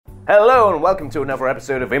Hello and welcome to another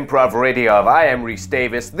episode of Improv Radio. I am Rhys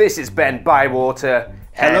Davis. This is Ben Bywater.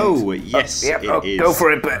 Hello. Yes, it is. Go for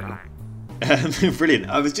it, Ben. Brilliant.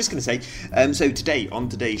 I was just going to say, so today, on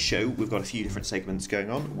today's show, we've got a few different segments going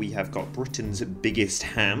on. We have got Britain's Biggest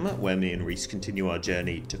Ham, where me and Rhys continue our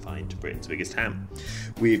journey to find Britain's biggest ham.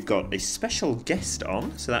 We've got a special guest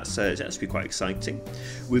on, so that's going to be quite exciting.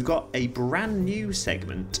 We've got a brand new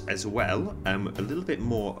segment as well, a little bit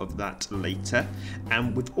more of that later.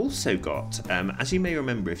 And we've also got, as you may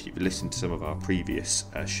remember if you've listened to some of our previous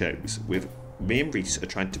shows, me and Rhys are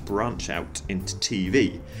trying to branch out into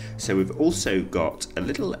TV. So we've also got a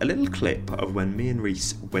little clip of when me and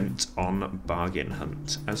Rhys went on bargain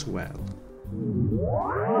hunt as well.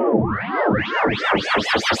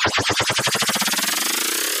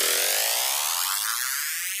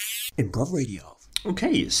 Improv Radio.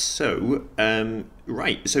 Okay, so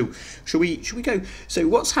right, so shall we go? So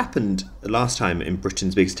what's happened last time in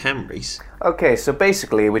Britain's Biggest Ham, Rhys? Okay, so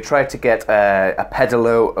basically we tried to get a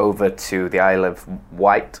pedalo over to the Isle of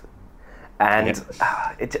Wight, and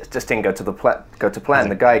it just didn't go to plan.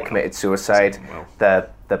 The guy committed suicide. The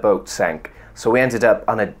boat sank. So we ended up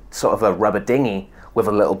on a sort of a rubber dinghy with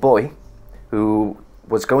a little boy who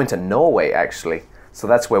was going to Norway, actually. So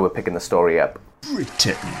that's where we're picking the story up.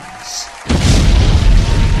 Britain's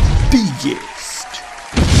Biggest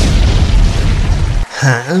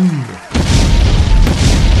Ham.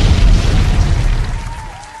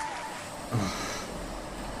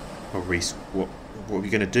 Oh, Rhys, what are we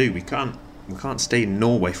going to do? We can't stay in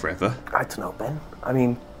Norway forever. I don't know, Ben. I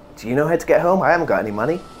mean, do you know how to get home? I haven't got any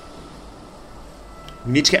money.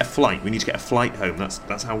 We need to get a flight. We need to get a flight home.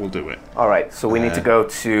 That's how we'll do it. All right. So we need to go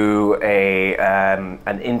to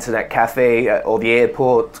an internet cafe or the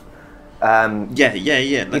airport. Yeah. Have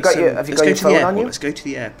you got your phone on you? Let's go to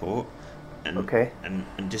the airport. And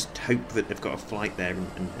just hope that they've got a flight there,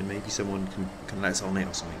 and maybe someone can let us on it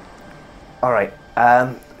or something. All right.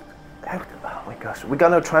 Oh my gosh, we got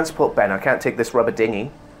no transport, Ben. I can't take this rubber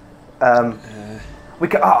dinghy. We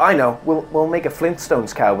can. Oh, I know. We'll make a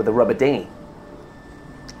Flintstones cow with a rubber dinghy.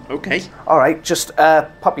 Okay. All right. Just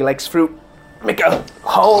pop your legs through. Make a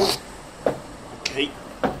hole. Okay.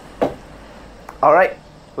 All right.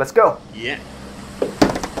 Let's go. Yeah.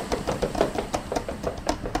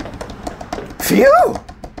 Phew! All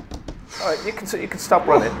right, you can stop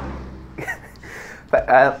running. But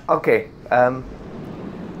okay.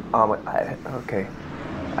 Okay.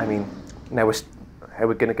 I mean, now how are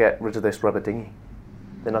we gonna get rid of this rubber dinghy?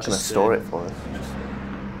 They're not gonna store it for us.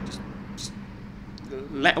 Just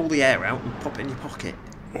let all the air out and pop it in your pocket.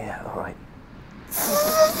 Yeah. All right.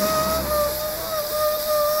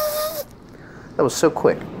 That was so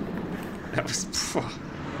quick. That was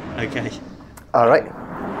okay. All right.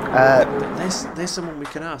 There's someone we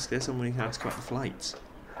can ask. There's someone we can ask about the flights.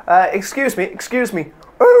 Excuse me.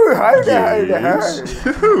 Oh, hi there. Yes.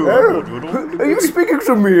 Are you speaking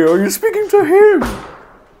to me or are you speaking to him?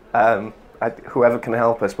 Whoever can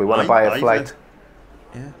help us. We want to buy a flight.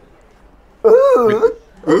 Yeah. Ooh.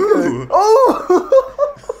 Ooh. Oh.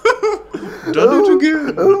 Done it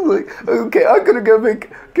again. Oh my. Okay, I'm gonna go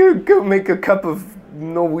make a cup of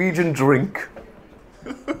Norwegian drink.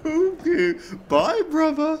 Okay. Bye,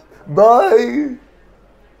 brother. Bye.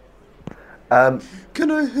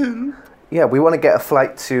 Can I help? Yeah, we want to get a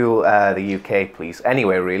flight to the UK, please.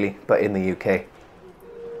 Anywhere, really, but in the UK.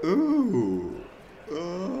 Oh.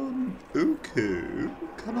 Okay.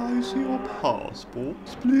 Can I see your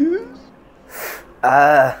passports, please?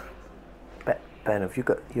 Ben,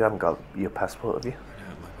 you haven't got your passport, have you?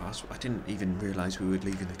 No, my passport. I didn't even realise we were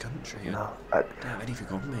leaving the country. No. I don't have anything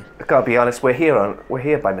on me. I gotta be honest, we're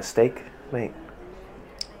here by mistake, mate.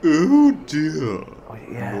 Oh dear. Oh,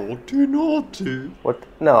 yeah. Naughty. What?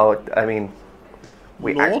 No, I mean...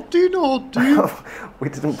 Naughty. We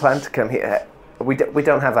didn't plan to come here. We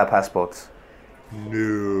don't have our passports.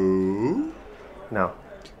 No. No.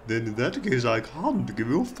 Then in that case I can't give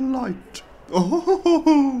you a flight.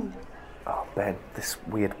 Oh, Ben, this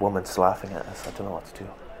weird woman's laughing at us. I don't know what to do.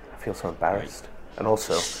 I feel so embarrassed. Right. And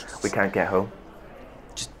also, we can't get home.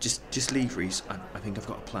 Just leave, Rhys. I think I've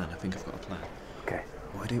got a plan. Okay.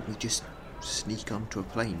 Why don't we just sneak onto a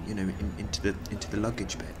plane, into the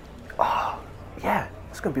luggage bit? Oh, yeah.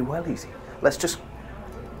 It's going to be well easy. Let's just...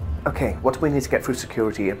 Okay, what do we need to get through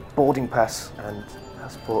security? A boarding pass and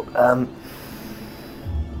passport.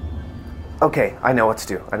 Okay, I know what to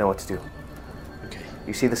do. Okay.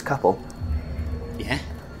 You see this couple? Yeah?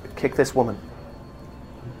 Kick this woman.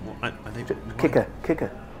 What? I don't... Kick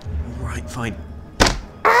her. Right, fine.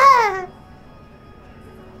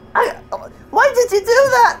 Why did you do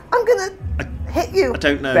that? I'm gonna hit you. I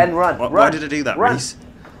don't know. Ben, run. Why did I do that, Rhys?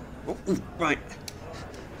 Right.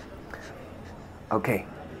 Okay.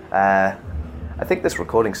 I think this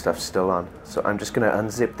recording stuff's still on, so I'm just gonna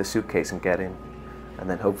unzip the suitcase and get in. And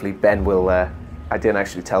then hopefully Ben will, I didn't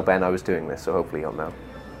actually tell Ben I was doing this, so hopefully he'll know.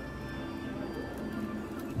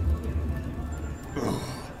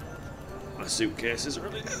 My suitcase is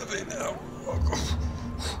really heavy now.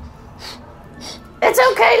 It's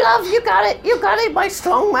okay, love, you got it, my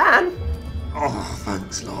strong man. Oh,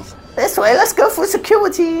 thanks, love. This way, let's go for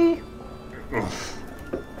security.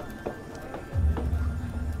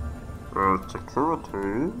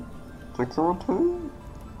 Security?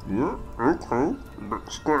 Yeah, okay.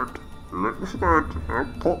 Looks good.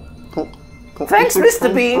 Pop Thanks, the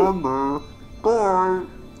Mr. Bean. on there. Bye.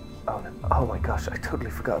 Oh my gosh, I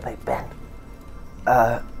totally forgot about Ben.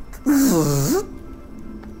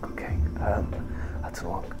 Okay, that's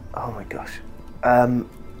long. Oh my gosh.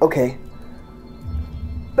 Okay.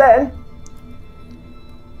 Ben?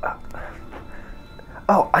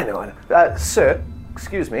 Oh, I know. Sir,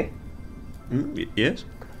 excuse me. Yes?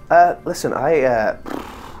 Listen, I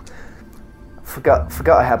forgot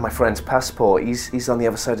I had my friend's passport. He's on the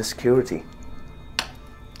other side of security.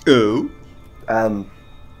 Oh? Can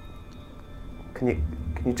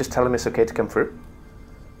you just tell him it's okay to come through?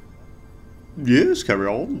 Yes, carry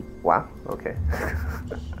on. Wow, okay.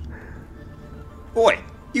 Oi,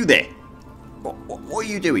 you there? What are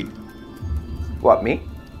you doing? What, me?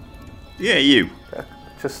 Yeah, you.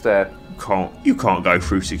 Just, You can't go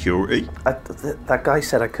through security. that guy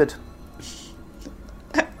said I could.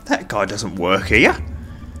 That guy doesn't work here.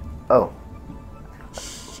 Oh.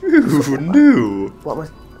 Oh, no.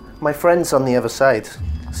 What, my friend's on the other side,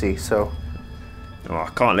 see, so... Oh, I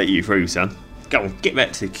can't let you through, son. Go on, get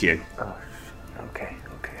back to the queue. Oh, okay.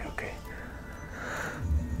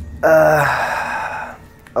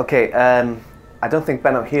 Okay, I don't think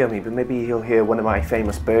Ben will hear me, but maybe he'll hear one of my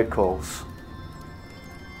famous bird calls.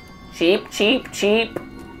 Cheep, cheep, cheep.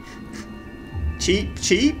 Cheap,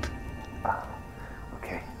 cheap?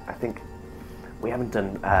 Okay, I think we haven't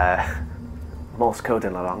done Morse code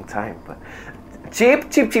in a long time, but... Cheep,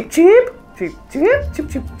 cheep, cheep, cheep. Cheep, cheep, cheep,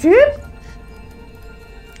 cheep, cheep.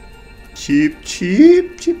 Cheap,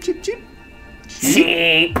 cheap, cheap, cheap, cheap.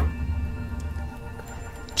 Cheep.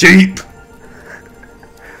 Cheap!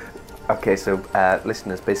 Okay, so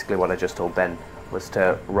listeners, basically what I just told Ben was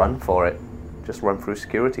to run for it. Just run through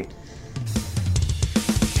security.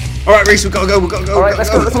 Alright, Reese, we've got to go. Alright, let's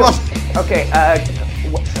go. Come on. Okay,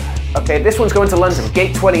 okay, this one's going to London,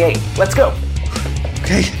 gate 28. Let's go.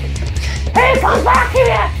 Okay. Hey, come back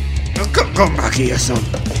here! Come back here, son.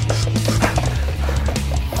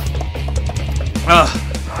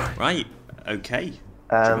 Right, okay.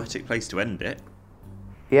 Dramatic place to end it.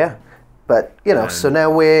 Yeah, but, you know, so now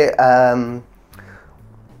we're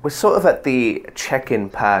sort of at the check-in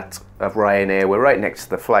part of Ryanair. We're right next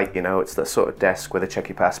to the flight, you know. It's the sort of desk where they check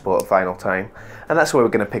your passport at final time. And that's where we're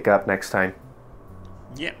going to pick up next time.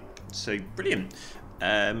 Yep, so brilliant.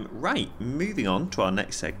 Right, moving on to our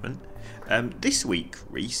next segment. This week,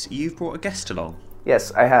 Reese, you've brought a guest along.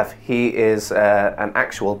 Yes, I have. He is an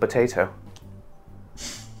actual potato.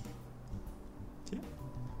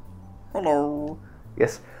 Hello.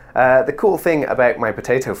 Yes. The cool thing about my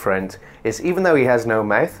potato friend is even though he has no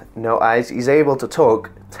mouth, no eyes, he's able to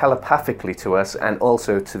talk telepathically to us and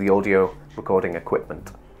also to the audio recording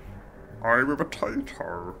equipment. I'm a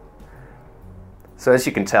potato. So as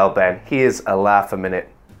you can tell, Ben, he is a laugh a minute.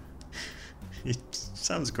 It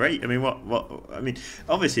sounds great. I mean, I mean,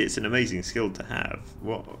 obviously it's an amazing skill to have.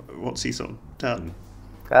 What's he sort of done?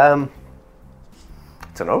 I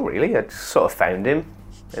don't know really. I just sort of found him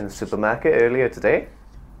in the supermarket earlier today.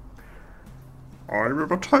 I'm a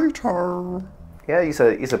potato. Yeah, he's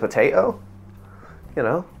a potato. You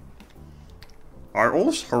know. I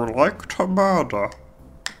also like to murder.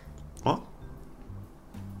 What?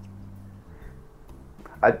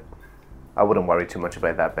 I wouldn't worry too much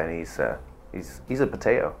about that, Ben. He's a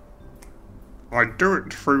potato. I do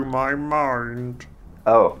it through my mind.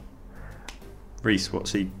 Oh. Reese,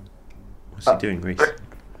 what's he doing, Reese?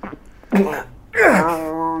 Ben,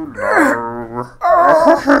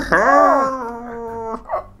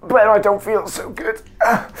 I don't feel so good.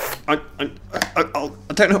 I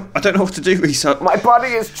don't know what to do, Reese. My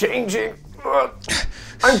body is changing.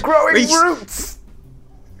 I'm growing Reese. roots.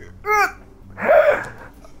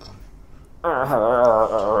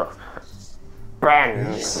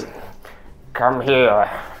 Ben, come here.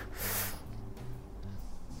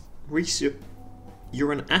 Reese,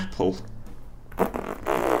 you're an apple.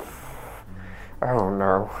 Oh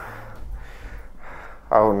no.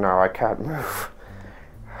 Oh no, I can't move.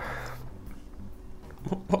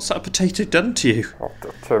 What's that potato done to you?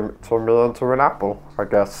 Turn me into an apple, I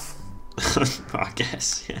guess. I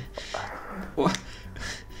guess, yeah. What?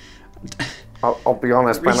 I'll be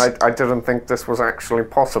honest, Ben, I didn't think this was actually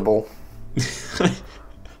possible. I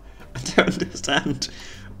don't understand.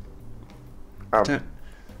 I don't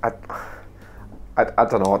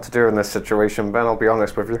know what to do in this situation, Ben, I'll be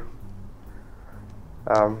honest with you.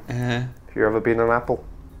 Have you ever been an apple?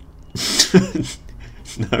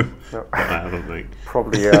 No, I haven't, mate.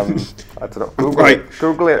 Probably, I don't know.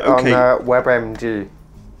 Google it on WebMD.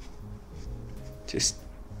 Just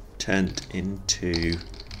turned into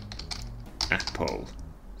apple.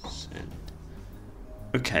 Send.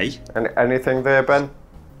 Okay. Anything there, Ben?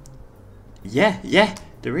 Yeah,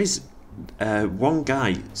 there is. One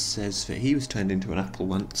guy says that he was turned into an apple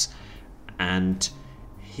once, and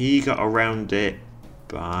he got around it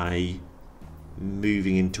by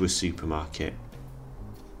moving into a supermarket.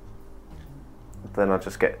 Then I'll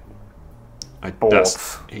just get bored.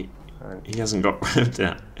 He hasn't got around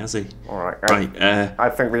that, has he? Alright. Right. I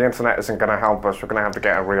think the internet isn't going to help us. We're going to have to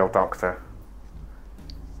get a real doctor.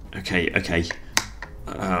 Okay.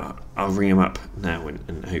 I'll ring him up now,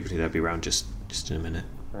 and hopefully they'll be around just in a minute.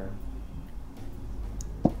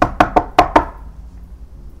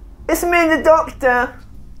 It's me, the doctor.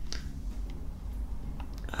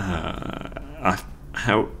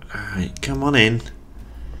 Alright, come on in.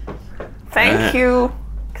 Thank you.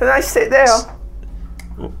 Can I sit there?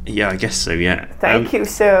 Well, yeah, I guess so, yeah. Thank you,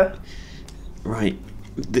 sir. Right.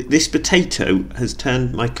 This potato has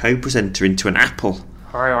turned my co-presenter into an apple.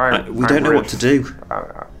 We don't know what to do.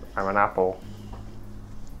 I'm an apple.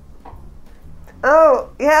 Oh,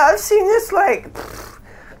 yeah, I've seen this like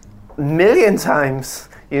a million times.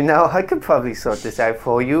 You know, I could probably sort this out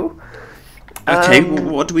for you. Okay,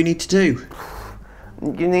 what do we need to do?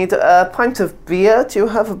 You need a pint of beer. Do you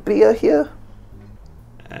have a beer here?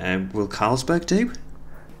 Will Carlsberg do?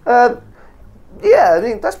 Yeah, I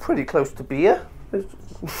mean, that's pretty close to beer.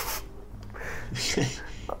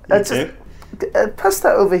 Pass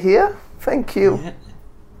that over here. Thank you.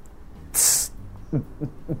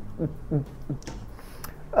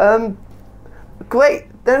 Yeah. Great.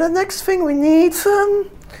 Then the next thing we need,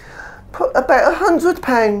 about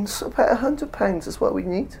 £100. About £100 is what we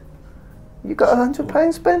need. You got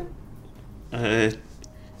 £100, Ben?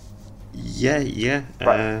 Yeah.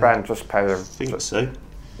 Ben, just pay him. I think so.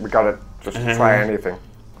 We gotta just try anything.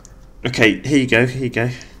 Okay, here you go.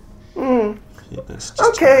 Yeah, that's just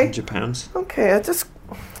Okay. £100. Okay, I just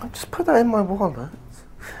put that in my wallet.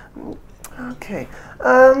 Okay.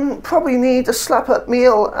 Probably need a slap-up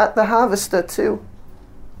meal at the Harvester too.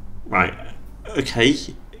 Right.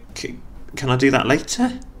 Okay. Can I do that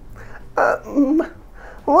later?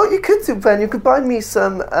 What you could do, Ben, you could buy me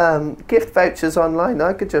some gift vouchers online.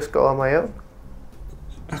 I could just go on my own.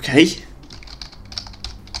 Okay.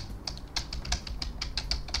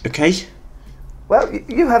 Well,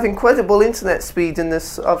 you have incredible internet speed in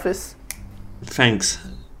this office. Thanks.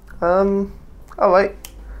 Alright.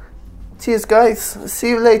 Cheers, guys. See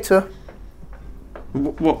you later.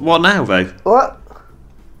 What now, though? What?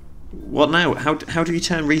 What now? How do you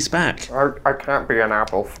turn Reese back? I can't be an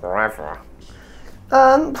apple forever.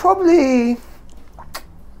 Probably...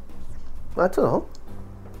 I don't know.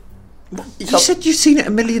 You said you've seen it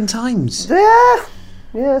a million times. Yeah.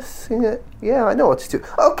 Yes. Yeah, I know what to do.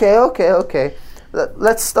 Okay.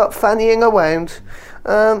 Let's stop fannying around.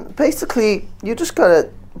 Basically, you just gotta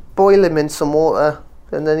boil him in some water,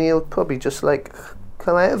 and then he'll probably just like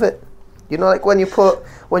come out of it. You know, like when you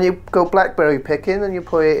go blackberry picking and you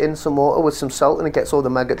put it in some water with some salt, and it gets all the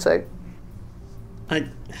maggots out.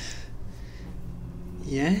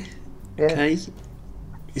 Yeah. Okay.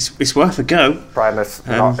 It's worth a go. Brian, it's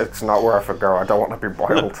not worth a go. I don't want to be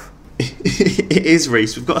boiled. It is,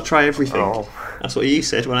 Reese. We've got to try everything. Oh. That's what you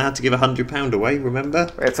said when I had to give £100 away. Remember?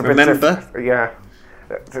 It's a bit yeah.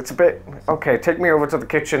 It's a bit. Okay, take me over to the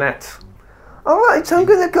kitchenette. All right, I'm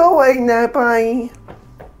gonna go away now. Bye.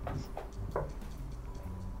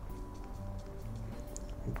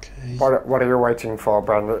 Okay. What are you waiting for,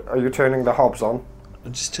 Ben? Are you turning the hobs on?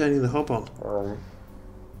 I'm just turning the hob on.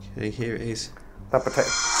 Okay, here it is. That potato.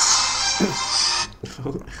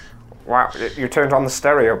 Wow, you turned on the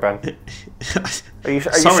stereo, Ben. Are you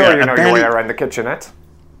sure you know your way around the kitchenette?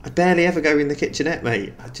 I barely ever go in the kitchenette,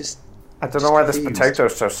 mate. I don't know why this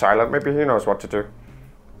potato's so silent. Maybe he knows what to do.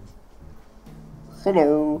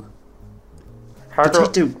 Hello. How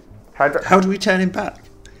do we turn him back?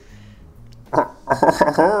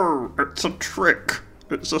 It's a trick.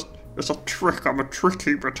 It's a trick. I'm a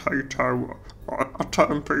tricky potato. I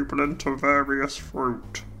turn people into various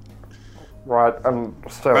fruit. Right, and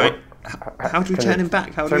so How do we turn him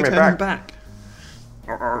back? How do we turn me turn him back? back?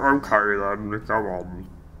 Okay then, go on.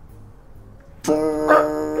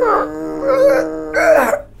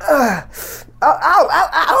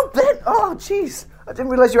 Ow, Ben! Oh, jeez. I didn't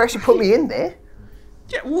realise you actually put me in there.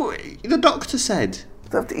 Yeah, the doctor said.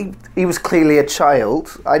 He was clearly a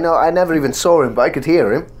child. I know. I never even saw him, but I could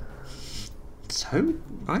hear him. So,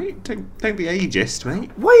 right? Don't be ageist,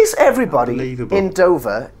 mate. Why is everybody Unbelievable. in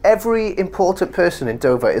Dover, every important person in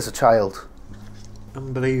Dover is a child?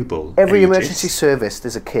 Unbelievable. Every Ageist. emergency service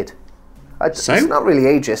is a kid. So? It's not really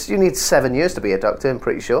ageist. You need 7 years to be a doctor, I'm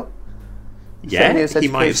pretty sure. 7 Yeah, years he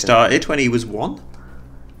might have education. started when he was 1.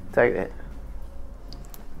 Take it.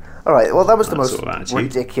 All right. Well, that was the That most sort of attitude.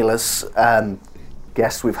 ridiculous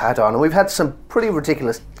guest we've had on, and we've had some pretty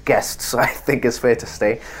ridiculous guests. I think it's fair to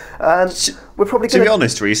say. We're probably To going be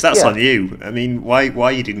honest, Reese, that's Yeah. on you. I mean, why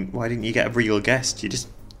didn't you get a real guest?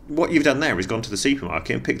 What you've done there is gone to the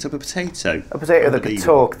supermarket and picked up a potato. a potato that could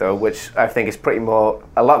Unbelievable. talk, though, which I think is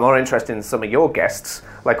a lot more interesting than some of your guests,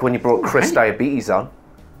 like when you brought Chris Right. Diabetes on.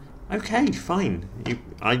 Okay, fine.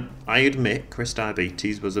 I admit Chris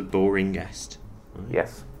Diabetes was a boring guest.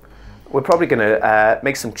 Yes. We're probably going to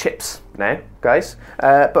make some chips now, guys.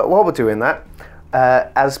 But while we're doing that,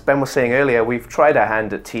 as Ben was saying earlier, we've tried our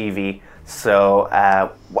hand at TV. So,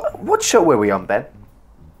 what show were we on, Ben?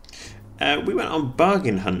 We went on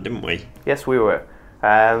bargain hunt, didn't we? Yes, we were.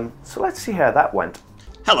 So let's see how that went.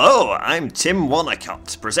 Hello, I'm Tim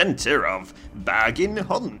Wonnacott, presenter of Bargain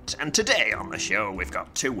Hunt, and today on the show we've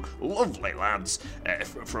got two lovely lads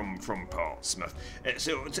from Portsmouth.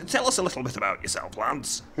 So tell us a little bit about yourself,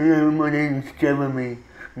 lads. Hello, my name's Jeremy.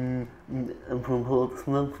 I'm from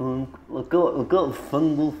Portsmouth. I've got a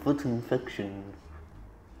fungal foot infection.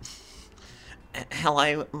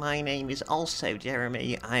 Hello, my name is also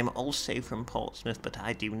Jeremy. I'm also from Portsmouth, but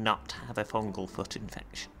I do not have a fungal foot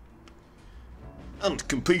infection. And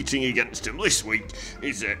competing against him this week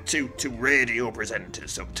is two radio presenters,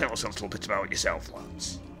 so tell us a little bit about yourself,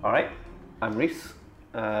 lads. All right. I'm Reese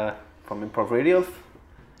from Improv Radio.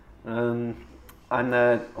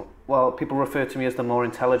 Well, people refer to me as the more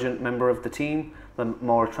intelligent member of the team, the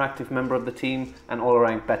more attractive member of the team, and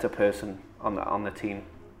all-around better person on the team.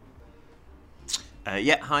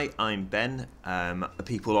 Hi, I'm Ben.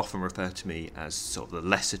 People often refer to me as sort of the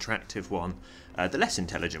less attractive one, the less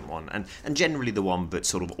intelligent one, and generally the one but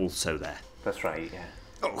sort of also there. That's right, yeah.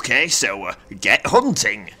 Okay, so get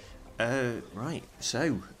hunting. Right,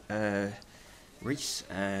 so, Reese,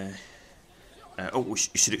 you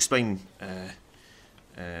should explain,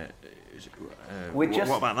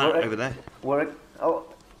 what about that over there?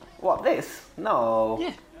 What, this? No.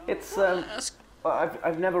 Yeah. It's, well,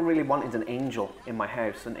 I've never really wanted an angel in my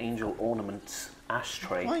house, an angel ornament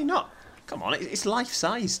ashtray. Why not? Come on, it's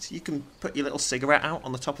life-sized. You can put your little cigarette out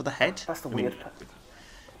on the top of the head. That's the I mean, weird part.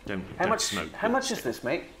 Don't smoke. How much is this,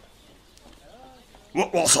 mate?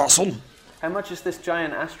 What's that, son? How much is this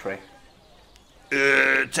giant ashtray?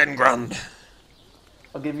 10 grand.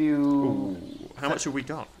 I'll give you... How much have we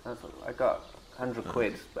got? I got 100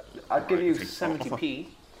 quid. But I'll give you 70p.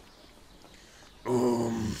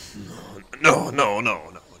 No.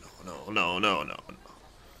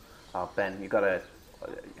 Oh, Ben,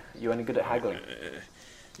 you only good at haggling.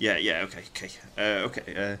 Yeah, okay.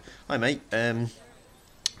 Hi, mate.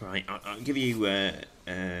 Right, I'll give you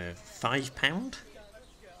 £5.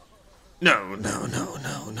 No.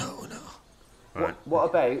 Right. What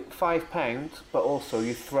about £5, but also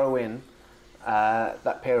you throw in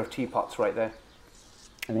that pair of teapots right there?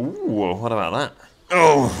 Ooh, what about that?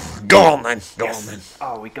 Oh, go on then.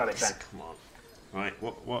 Oh, we got it, Ben. Come on. Right,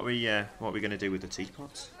 what are we going to do with the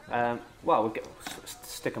teapots? Well, we'll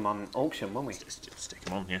stick them on auction, won't we? Just stick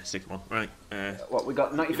them on, yeah, stick them on. Right. What, we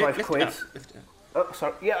got 95 lift quid. it up, lift it up. Oh,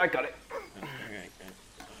 sorry. Yeah, I got it. Okay.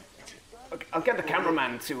 Okay, I'll get the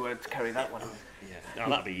cameraman to carry that one. Yeah,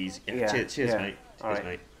 that'd be easy. Yeah. Yeah, Cheers, yeah. mate. All Cheers,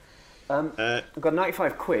 right. mate. We've got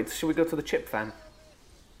 95 quid. Should we go to the chip van?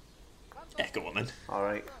 Yeah, go on then. All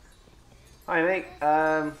right. Hi, mate.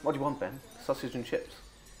 What do you want, Ben? Sausage and chips?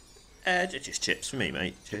 Just chips for me,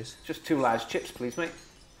 mate. Cheers. Just 2 large chips, please, mate.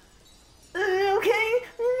 Okay.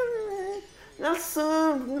 That's,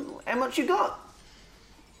 how much you got?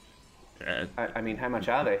 I mean, how much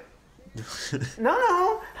are they?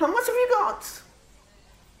 No. How much have you got?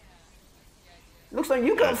 Looks like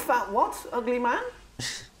you got a fat what, ugly man?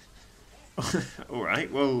 All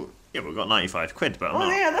right. Well, yeah, we've got 95 quid, but I'm Oh, not.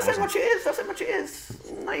 yeah, that's how much it is. That's how much it is.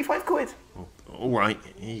 95 quid. All right.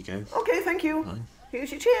 Here you go. Okay, thank you. Fine.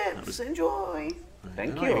 Here's your chips. Enjoy.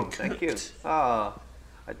 Thank They're not even you. cooked. Ah,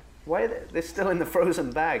 why are they're still in the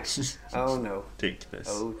frozen bags? Oh no. Ridiculous.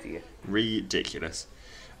 Oh dear. Ridiculous.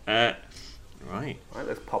 Right. Right,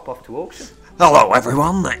 let's pop off to auction. Hello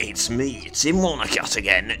everyone, it's me, Tim Wanacott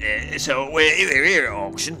again. So we're here at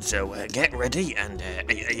auction, so get ready, and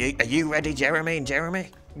are you ready, Jeremy and Jeremy?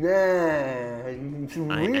 Yeah, I'm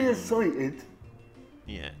really excited.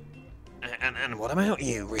 Yeah. And what about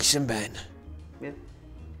you, Reese and Ben? Yeah.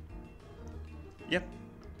 Yep.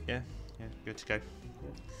 Yeah, good to go.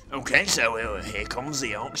 Okay, so here comes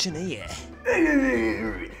the auctioneer.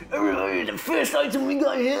 The first item we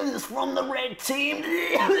got here is from the red team.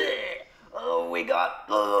 We got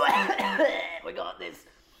this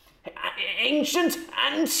ancient,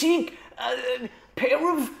 antique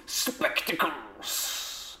pair of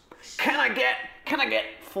spectacles. Can I get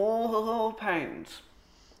 £4?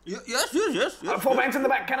 Yes. £4 in the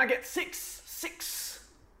back. Can I get six?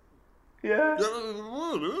 Yeah.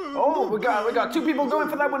 Oh, we got 2 people going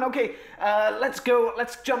for that one. Okay, let's go.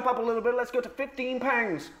 Let's jump up a little bit. Let's go to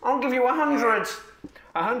 £15. I'll give you £100.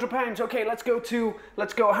 £100. Okay, let's go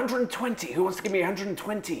 120. Who wants to give me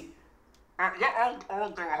 120? Yeah,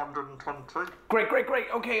 I'll do 120. Great.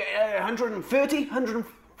 Okay, 130.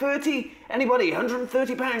 130. Anybody?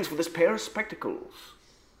 £130 for this pair of spectacles.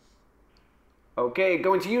 Okay,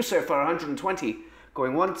 going to you, sir, for 120.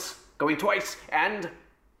 Going once, going twice, and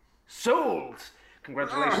sold.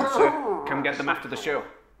 Congratulations, sir. Come get them after the show.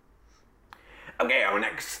 Okay, our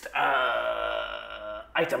next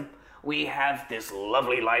item. We have this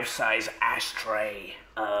lovely life-size ashtray.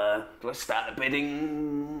 Let's start the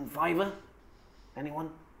bidding. $5? Anyone?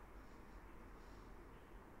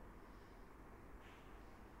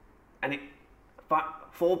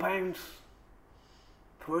 £4?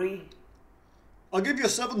 3? I'll give you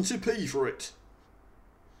 70p for it.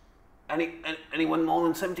 Anyone more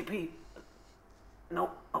than 70p? No.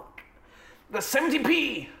 Okay. The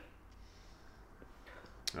 70p.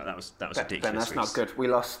 Oh, that was ridiculous. Ben, that's not good. We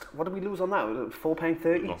lost. What did we lose on that?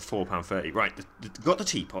 £4.30. Lost £4.30. Right, got the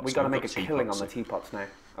teapots. We got to make a killing on the teapots now.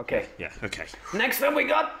 Okay. Yeah. Okay. Next up, we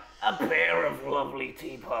got a pair of lovely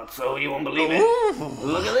teapots. Oh, you won't believe it.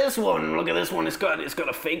 Look at this one. It's got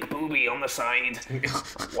a fake booby on the side.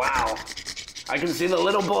 Wow. I can see the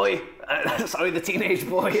little boy, the teenage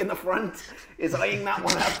boy in the front is eyeing that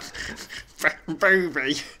one up.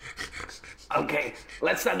 Booby. Okay,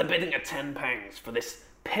 let's start the bidding at £10 for this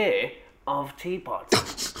pair of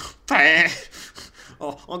teapots. Fair.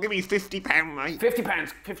 Oh, I'll give you £50, mate.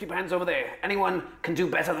 £50 over there. Anyone can do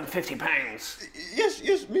better than £50?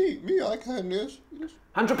 Yes, me, I can, yes.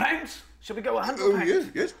 £100? Should we go £100? Oh,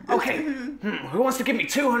 yes. Okay, who wants to give me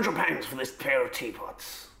 £200 for this pair of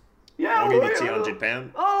teapots? Yeah, I'll give you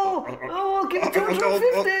 £200. Oh, I'll give you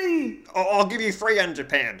 £250. I'll give you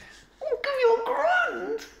 £300. I'll give you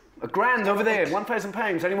 £1,000. £1,000 over there,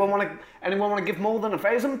 £1,000. Anyone want to give more than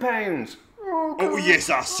 £1,000? Oh yes,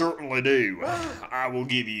 I certainly do. I will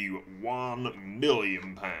give you £1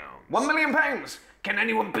 million. £1 million? Can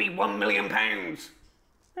anyone beat £1 million?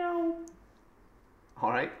 No. All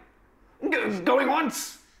right. Going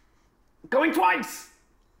once. Going twice.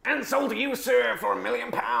 And sold to you, sir, for £1 million.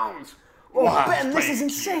 Oh, Wow, Ben, this thank is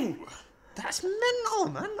insane. That's mental,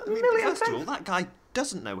 man. I mean, million first of pounds. all, that guy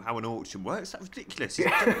doesn't know how an auction works. That's ridiculous.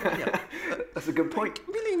 That's a good point.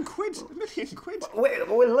 £1 million.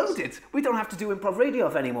 We're loaded. We don't have to do improv radio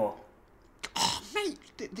anymore. Oh, mate,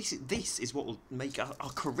 this is what will make our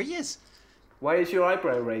careers. Why is your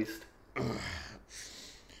eyebrow raised?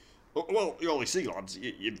 Well, you only see, lads,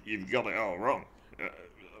 you've got it all wrong.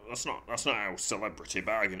 That's not how celebrity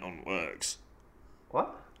bargain hunt works.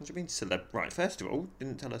 What? What do you mean Right, first of all,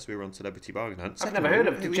 didn't tell us we were on Celebrity Bargain Hunt. I've never heard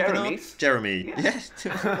of Jeremy's. Jeremy, yeah.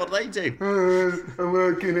 What do they do? I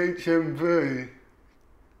work in HMV.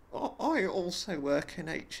 I also work in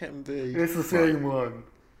HMV. It's the same one.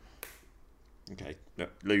 Okay, no,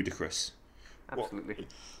 ludicrous. Absolutely.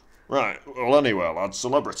 Right, well anyway, lads,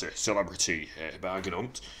 celebrity bargain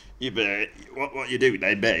hunt. What you do,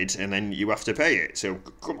 they bid, and then you have to pay it. So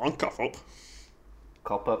come on, cough up.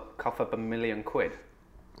 Cough up £1 million.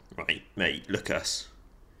 Right, mate, look at us.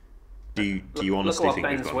 Do you honestly look think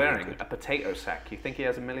what we've Ben's got wearing? £1 A potato sack. You think he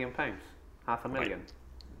has £1 million? £500,000.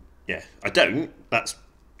 Yeah, I don't. That's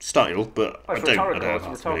style, but Well, I it's don't. rhetorical. I It's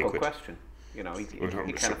don't a have £1 million rhetorical quid. question. You know, he can't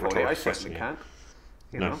Rhetorical afford it. I question, certainly yeah. can't.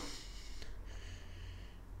 You No. know.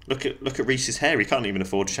 Look at Reese's hair. He can't even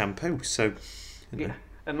afford shampoo. So, Yeah.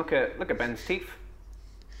 And look at Ben's teeth.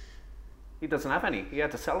 He doesn't have any. He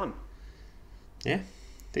had to sell them. yeah,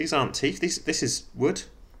 these aren't teeth. This is wood.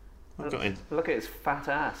 I've got in. Look at his fat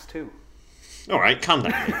ass too. All right, calm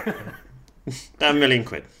down. Damn £1 million.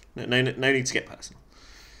 No need to get personal.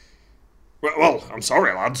 Well, I'm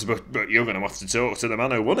sorry, lads, but you're going to have to talk to the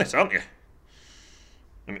man who won it, aren't you?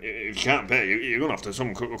 I mean, if you can't pay, you're going to have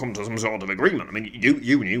to come to some sort of agreement. I mean,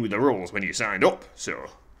 you knew the rules when you signed up, so...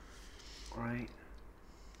 Right.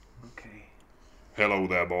 Okay. Hello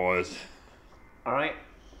there, boys. Alright.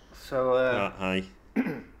 So, Hi.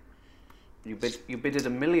 you bidded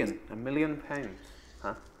 £1 million,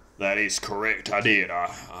 huh? That is correct, I did.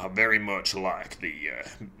 I very much like the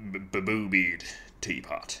boobied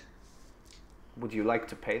teapot. Would you like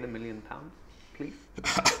to pay the £1 million, please?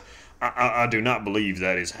 I do not believe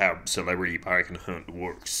that is how Celebrity Bargain Hunt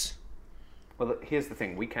works. Well, here's the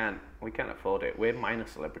thing: we can't afford it. We're minor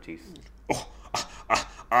celebrities. Oh,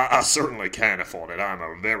 I certainly can afford it. I'm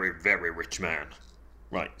a very, very rich man.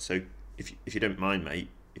 Right, so if you don't mind, mate,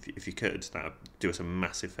 if you could, that would do us a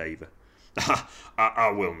massive favour. I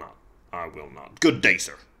will not. I will not. Good day,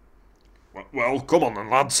 sir. Well, come on then,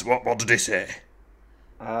 lads. What did he say?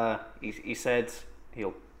 He said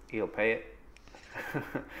he'll pay it.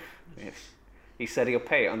 Yes. He said he'll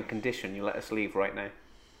pay it on the condition you let us leave right now.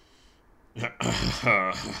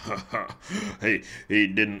 He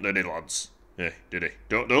didn't, did he, lads? Yeah, did he?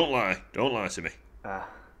 Don't lie. Don't lie to me. Are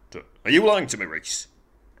you lying to me, Reese?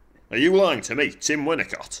 Are you lying to me, Tim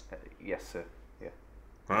Winnicott? Yes, sir. Yeah.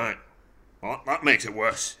 Right. Well, that makes it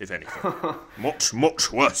worse, if anything. Much,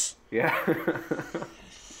 much worse. Yeah.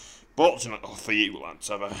 Fortunately for you, lads,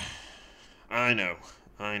 I know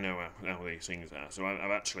how these things are. So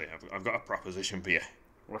I've got a proposition for you.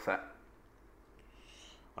 What's that?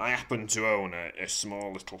 I happen to own a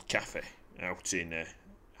small little cafe out in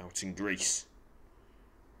Greece,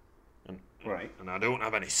 and I don't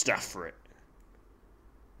have any staff for it.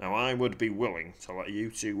 Now I would be willing to let you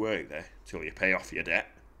two work there till you pay off your debt.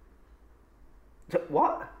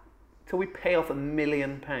 What? Till we pay off £1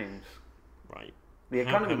 million? Right. The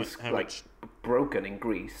economy is how like much? broken in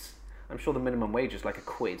Greece. I'm sure the minimum wage is like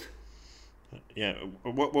 £1. Yeah,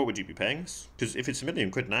 what would you be paying us? Because if it's £1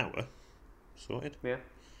 million an hour, sorted. Yeah.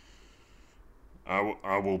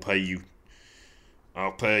 I will pay you.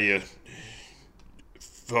 I'll pay you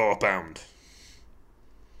 £4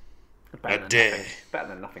 a day. Nothing. Better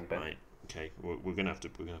than nothing, Ben. Right. Okay. We're gonna have to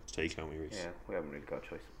take home, Reese. Yeah, we haven't really got a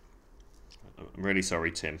choice. I'm really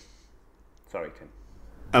sorry, Tim. Sorry, Tim.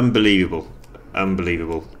 Unbelievable.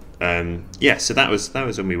 Yeah. So that was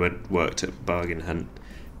when we worked at Bargain Hunt,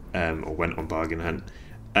 or went on Bargain Hunt.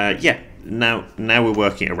 Yeah. Now we're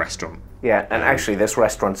working at a restaurant. Yeah, and actually, this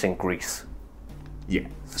restaurant's in Greece. Yeah.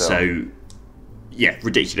 So, yeah,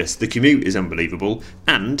 ridiculous. The commute is unbelievable,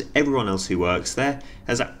 and everyone else who works there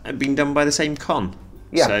has been done by the same con.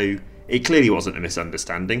 Yeah. So it clearly wasn't a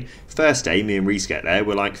misunderstanding. First day, me and Reese get there,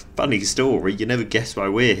 we're like, funny story, you never guess why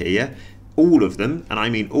we're here. All of them, and I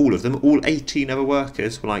mean all of them, all 18 other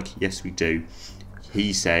workers were like, yes, we do.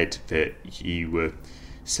 He said that he was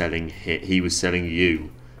selling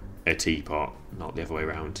you a teapot, not the other way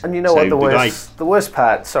around. And you know what the worst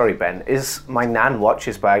part, sorry Ben, is my nan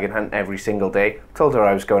watches Bargain Hunt every single day. Told her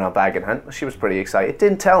I was going on Bargain Hunt. She was pretty excited.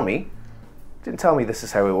 Didn't tell me this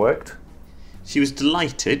is how it worked. She was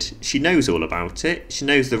delighted. She knows all about it. She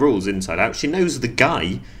knows the rules inside out. She knows the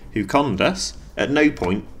guy who conned us. At no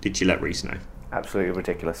point did she let Reese know. Absolutely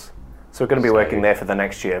ridiculous. So we're going to be working there for the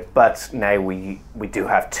next year, but now we do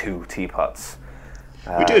have 2 teapots.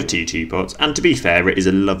 We do have 2 teapots, and to be fair, it is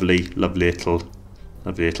a lovely little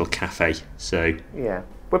cafe. So yeah,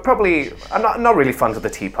 we're probably I'm not really fond of the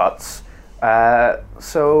teapots.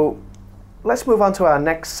 So let's move on to our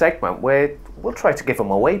next segment, where we'll try to give them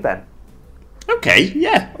away, Ben. Okay,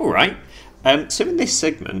 yeah, all right. So in this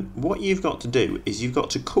segment, what you've got to do is you've got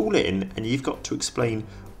to call in and you've got to explain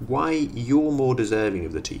why you're more deserving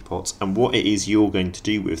of the teapots and what it is you're going to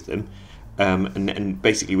do with them. And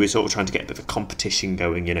basically we're sort of trying to get a bit of a competition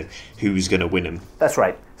going, who's going to win them. That's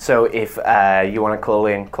right. So if you want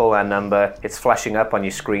to call our number. It's flashing up on your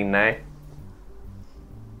screen now.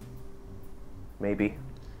 Maybe.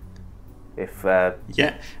 If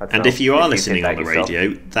if you are listening on the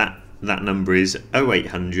radio, that number is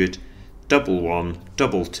 0800 11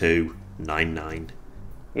 22 99.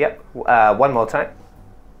 Yep. One more time.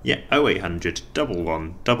 Yeah, 0800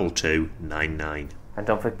 11 22 99. And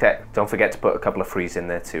don't forget to put a couple of frees in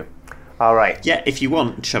there too. All right. Yeah, if you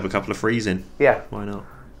want, shove a couple of frees in. Yeah. Why not?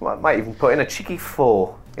 Well, I might even put in a cheeky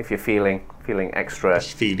 4 if you're feeling extra.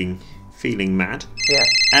 Feeling mad. Yeah.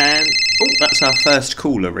 That's our first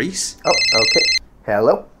caller, Reese. Oh, okay.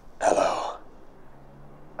 Hello. Hello.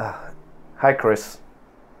 Hi, Chris.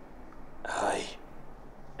 Hi.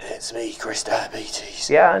 It's me, Chris Diabetes.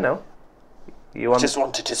 Yeah, I know. I just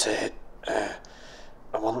wanted to say,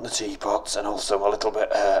 I want the teapots and also a little bit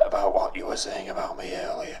about what you were saying about me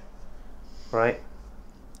earlier. Right.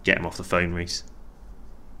 Get him off the phone, Reese.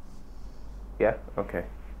 Yeah. Okay.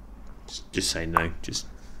 Just say no. Just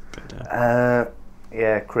put it down.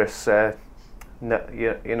 Yeah, Chris. No,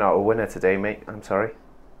 you're not a winner today, mate. I'm sorry.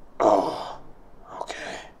 Oh,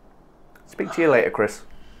 okay. Speak to you later, Chris.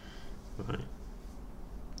 Right.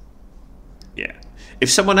 Yeah. If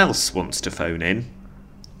someone else wants to phone in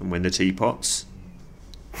and win the teapots,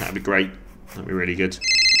 that'd be great. That'd be really good.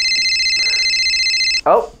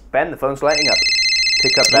 Oh, Ben, the phone's lighting up.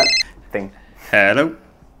 Pick up that thing. Hello.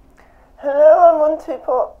 Hello, I'm on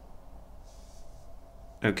Teapot.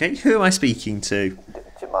 Okay, who am I speaking to?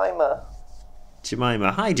 Jemima.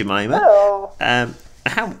 Jemima. Hi, Jemima. Hello.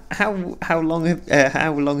 How long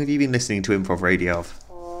have you been listening to Improv Radio?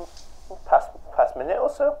 Past minute or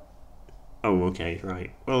so. Oh, okay,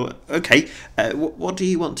 right. Well, okay. What do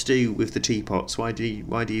you want to do with the teapots? Why do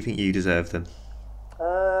you think you deserve them?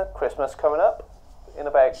 Christmas coming up in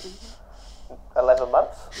about 11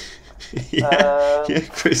 months. Yeah,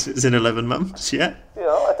 Christmas in 11 months. Yeah. You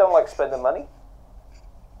know, I don't like spending money,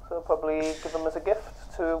 so I'll probably give them as a gift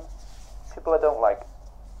to people I don't like.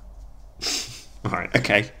 Right.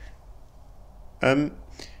 Okay. That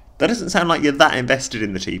doesn't sound like you're that invested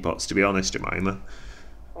in the teapots, to be honest, Jemima.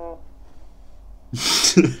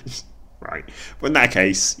 Right. Well, in that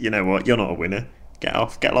case, you know what? You're not a winner. Get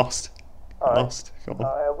off. Get lost. Get lost. Come on.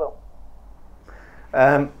 I will.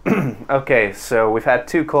 Okay, so we've had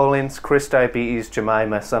 2 call-ins, Chris Diabetes,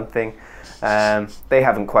 Jemima something. They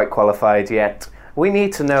haven't quite qualified yet. We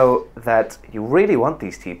need to know that you really want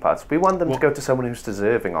these teapots. We want them to go to someone who's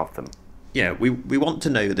deserving of them. Yeah, we want to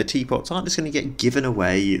know that the teapots aren't just going to get given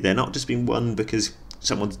away. They're not just being won because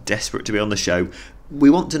someone's desperate to be on the show. We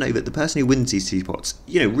want to know that the person who wins these teapots,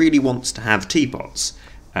 really wants to have teapots.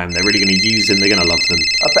 They're really going to use them. They're going to love them.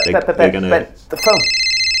 They're going to... The phone.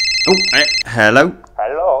 Oh, hello.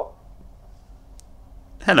 Hello.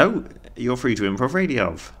 Hello. You're free to Improv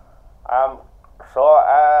Radio. So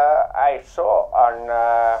I saw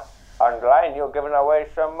online you're giving away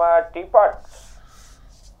some teapots.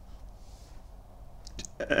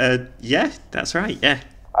 Yeah, that's right. Yeah.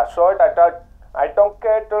 I saw it. I don't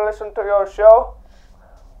care to listen to your show,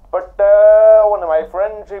 but one of my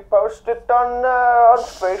friends, he posted on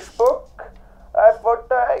Facebook. I thought,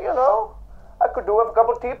 I could do with a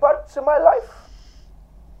couple teapots in my life.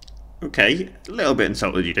 Okay, a little bit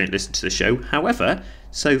insulted you don't listen to the show. However,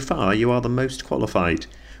 so far you are the most qualified.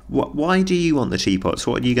 Why do you want the teapots?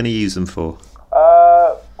 What are you going to use them for?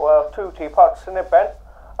 Well, 2 teapots in it, Ben.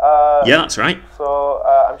 Yeah, that's right. So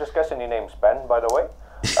I'm just guessing your name's Ben, by the way.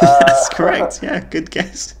 That's correct. Yeah, good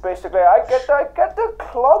guess. Basically, I get the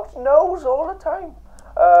clogged nose all the time.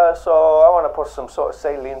 So I want to put some sort of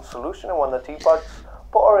saline solution in one of the teapots,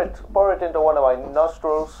 pour it into one of my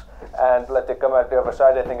nostrils, and let it come out the other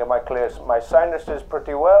side. I think it might clear my sinuses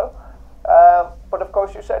pretty well. But of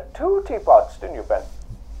course, you said 2 teapots, didn't you, Ben?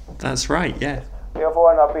 That's right. Yeah. The other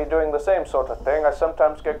one, I'll be doing the same sort of thing. I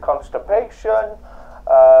sometimes get constipation.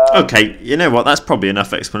 Okay, you know what? That's probably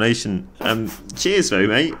enough explanation. Cheers, though,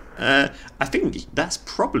 mate. I think that's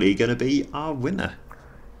probably going to be our winner.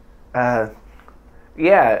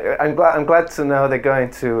 Yeah, I'm glad to know they're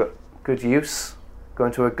going to good use,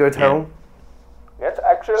 going to a good home. Yes,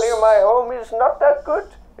 actually, my home is not that good.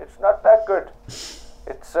 It's not that good. It's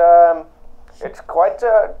quite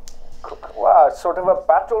sort of a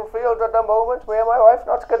battlefield at the moment. Me and my wife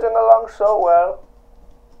not getting along so well.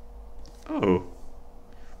 Oh.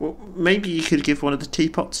 Well, maybe you could give one of the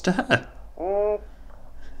teapots to her. No,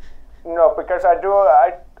 because I do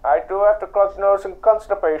have to clogged nose and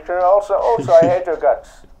constipation. Also, I hate her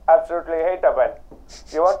guts. Absolutely hate her, Ben.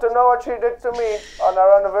 You want to know what she did to me on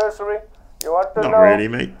our anniversary? You want to know? Not really,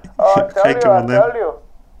 mate. Oh, I'll tell you.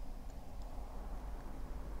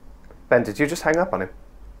 Ben, did you just hang up on him?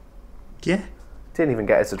 Yeah. Didn't even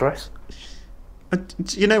get his address.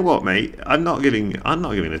 You know what, mate? I'm not giving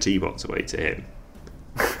the teapots away to him.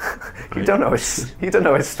 You don't know his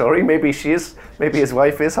story. Maybe his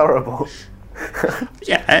wife is horrible.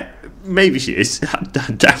 Yeah, maybe she is. I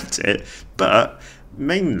doubt it. But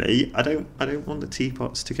mainly, I don't want the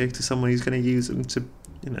teapots to go to someone who's going to use them to,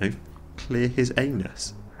 clear his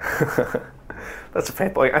anus. That's a fair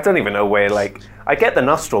point. I don't even know where. I get the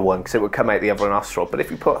nostril one because it would come out the other nostril. But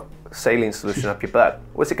if you put saline solution up your butt,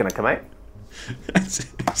 what's it going to come out? Is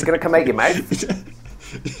it going to come out your mouth?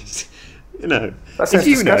 That sounds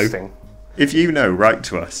disgusting. If you know, write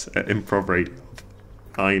to us at Improv Radio.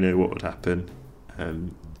 I know what would happen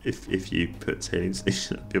if you put saline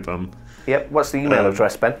solution up your bum. Yep. What's the email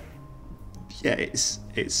address, Ben? Yeah, it's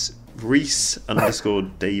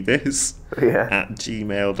Reese_Davis at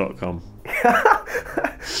gmail.com.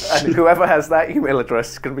 And whoever has that email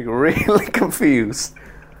address is going to be really confused.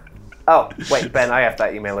 Oh, wait, Ben, I have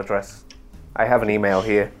that email address. I have an email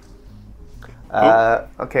here.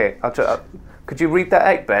 Okay, could you read that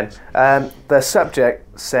out, Ben? The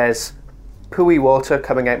subject says, pooey water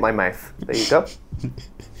coming out my mouth. There you go.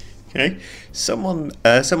 Okay. Someone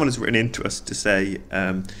has written in to us to say,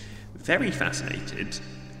 very fascinated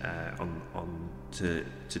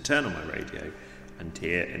to turn on my radio and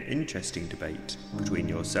hear an interesting debate between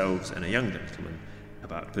yourselves and a young gentleman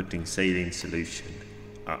about putting saline solution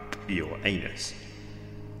up your anus.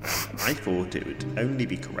 I thought it would only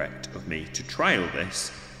be correct of me to trial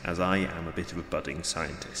this, as I am a bit of a budding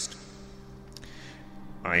scientist.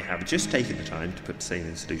 I have just taken the time to put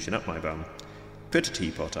saline solution up my bum, put a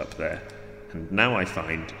teapot up there, and now I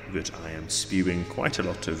find that I am spewing quite a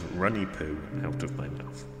lot of runny poo out of my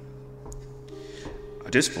mouth. I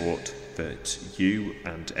just thought that you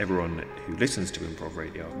and everyone who listens to Improv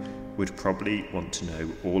Radio would probably want to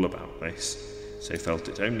know all about this, so felt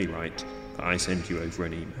it only right that I send you over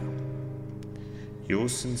an email.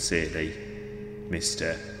 Yours sincerely,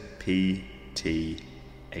 Mr. P.T.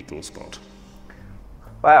 Egglespot.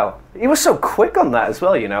 Wow, he was so quick on that as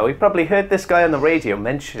well, you know. He probably heard this guy on the radio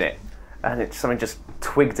mention it, and something just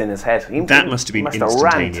twigged in his head. That must have been instantaneous.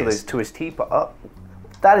 Ran to his teapot. Oh,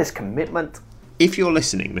 that is commitment. If you're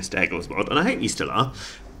listening, Mr. Egglespot, and I hope you still are,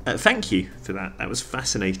 thank you for that. That was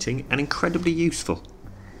fascinating and incredibly useful.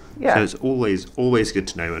 Yeah. So it's always good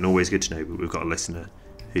to know, and always good to know that we've got a listener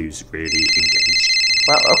who's really engaged.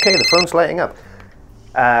 Well, okay, the phone's lighting up.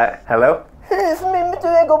 Hello? It's me, Mr.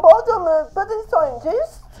 Egglebot. I'm a budding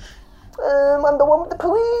scientist. I'm the one with the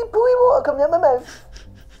pooey water coming out my mouth.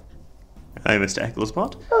 Hi, Mr.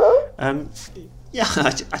 Egglespot. Hello. Yeah,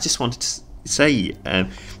 I just wanted to say,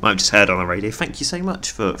 I've just heard on the radio, thank you so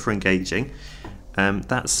much for engaging.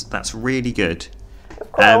 That's really good.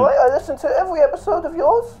 That's quite alright. I listen to every episode of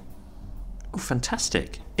yours. Oh,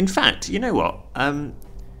 fantastic. In fact, you know what?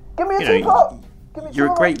 Give me a teapot.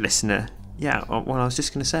 You're a great listener. Yeah, well, I was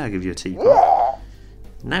just going to say I'll give you a teapot. Yeah.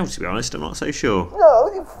 Now, to be honest, I'm not so sure.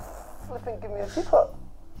 No, you flipping give me a teapot.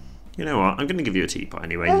 You know what? I'm going to give you a teapot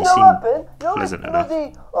anyway. You You know seem what, Ben? You're pleasant enough.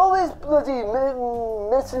 always bloody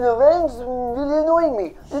messing around, really annoying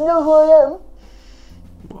me. You know who I am?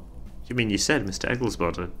 What? You mean you said Mr.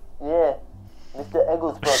 Egglespot? Yeah, Mr.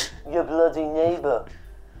 Egglespot, your bloody neighbour.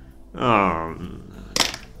 Oh.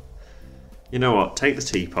 You know what? Take the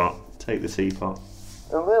teapot. Take the teapot.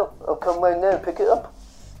 I will. I'll come right now and pick it up.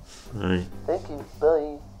 Right. Thank you.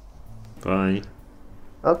 Bye. Bye.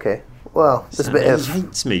 Okay, well, there's a bit He of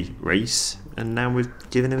hates me, Reese, and now we've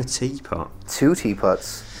given him a teapot. 2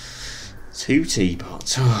 teapots. 2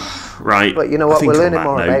 teapots. Right. But you know I what, think we're on learning that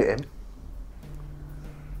more note- about him.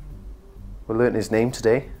 We're learning his name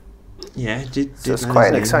today. Yeah, So it's quite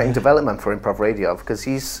an exciting development for Improv Radio, because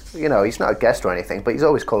he's not a guest or anything, but he's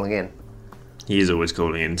always calling in. He is always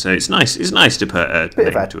calling in, so it's nice. It's nice to put a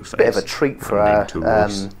name to a face. Bit of a treat for a name our to a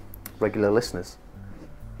voice. regular listeners.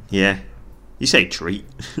 Yeah, you say treat.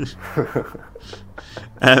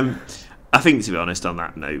 I think, to be honest, on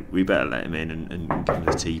that note, we better let him in and give him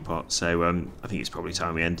a teapot. So I think it's probably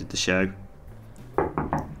time we ended the show.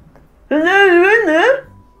 Hello, you in there?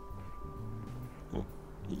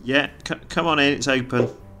 Yeah, come on in. It's open.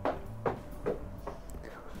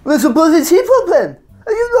 There's a bloody teapot, Ben.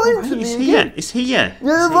 Are you lying to me It's again? here. It's here.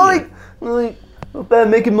 Yeah, It's right. here. Right. I better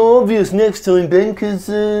make it more obvious next time, Ben, because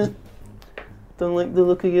don't like the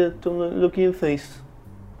look of your face.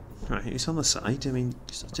 Right, it's on the side. I mean,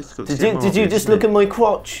 it's not difficult. Did to get you more obvious, just isn't look it? at my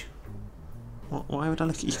crotch? Why would I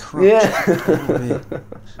look at your crotch? Yeah.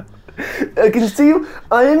 I can see you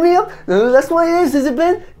eyeing me up. No, that's what it is it,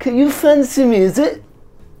 Ben? Can you fancy me, is it?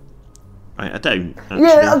 I don't. Actually.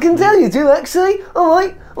 Yeah, I can tell you do, actually.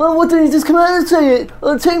 Alright, well, why don't you just come out and say it?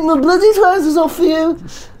 I'll take my bloody trousers off for you.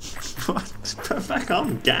 What? Put it back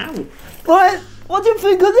on, gal. Right, what do you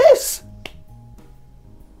think of this?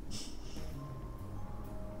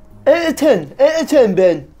 8 out of 10,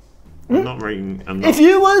 Ben. I'm not rating. I'm not, If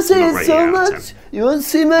you want to see I'm not it rating so it out of much, 10. you want to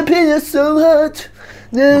see my penis so hard,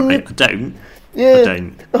 then Right, I don't. yeah. I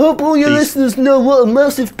don't. I hope all your Please. listeners know what a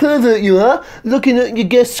massive pervert you are, looking at your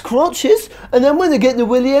guests' crotches, and then when they get the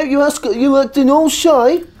willy out, you acting all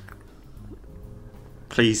shy.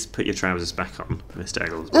 Please put your trousers back on, Mr.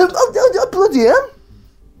 Eggles. I bloody am.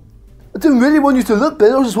 I didn't really want you to look,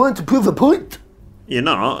 Ben. I just wanted to prove a point. You're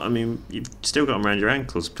not. I mean, you've still got them around your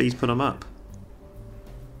ankles. Please put them up.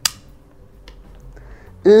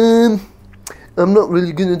 I'm not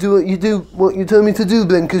really going to do what you tell me to do,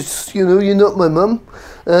 Ben, because, you know, you're not my mum,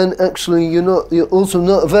 and actually you're also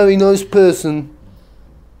not a very nice person.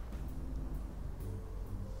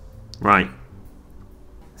 Right.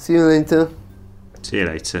 See you later. See you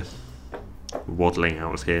later. waddling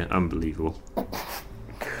out of here. Unbelievable.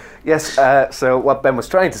 Yes, so what Ben was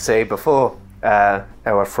trying to say before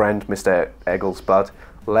our friend Mr. Egglesbud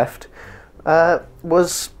left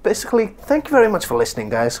was basically, thank you very much for listening,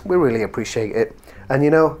 guys. We really appreciate it. And you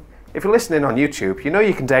know, if you're listening on YouTube, you know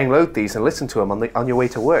you can download these and listen to them on your way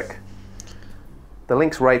to work. The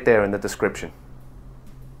link's right there in the description.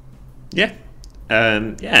 Yeah.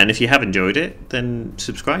 And if you have enjoyed it, then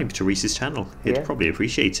subscribe to Reese's channel. He'd probably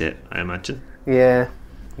appreciate it, I imagine. Yeah.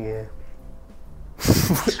 All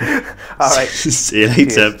right. See you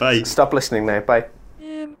later. Bye. Stop listening now. Bye.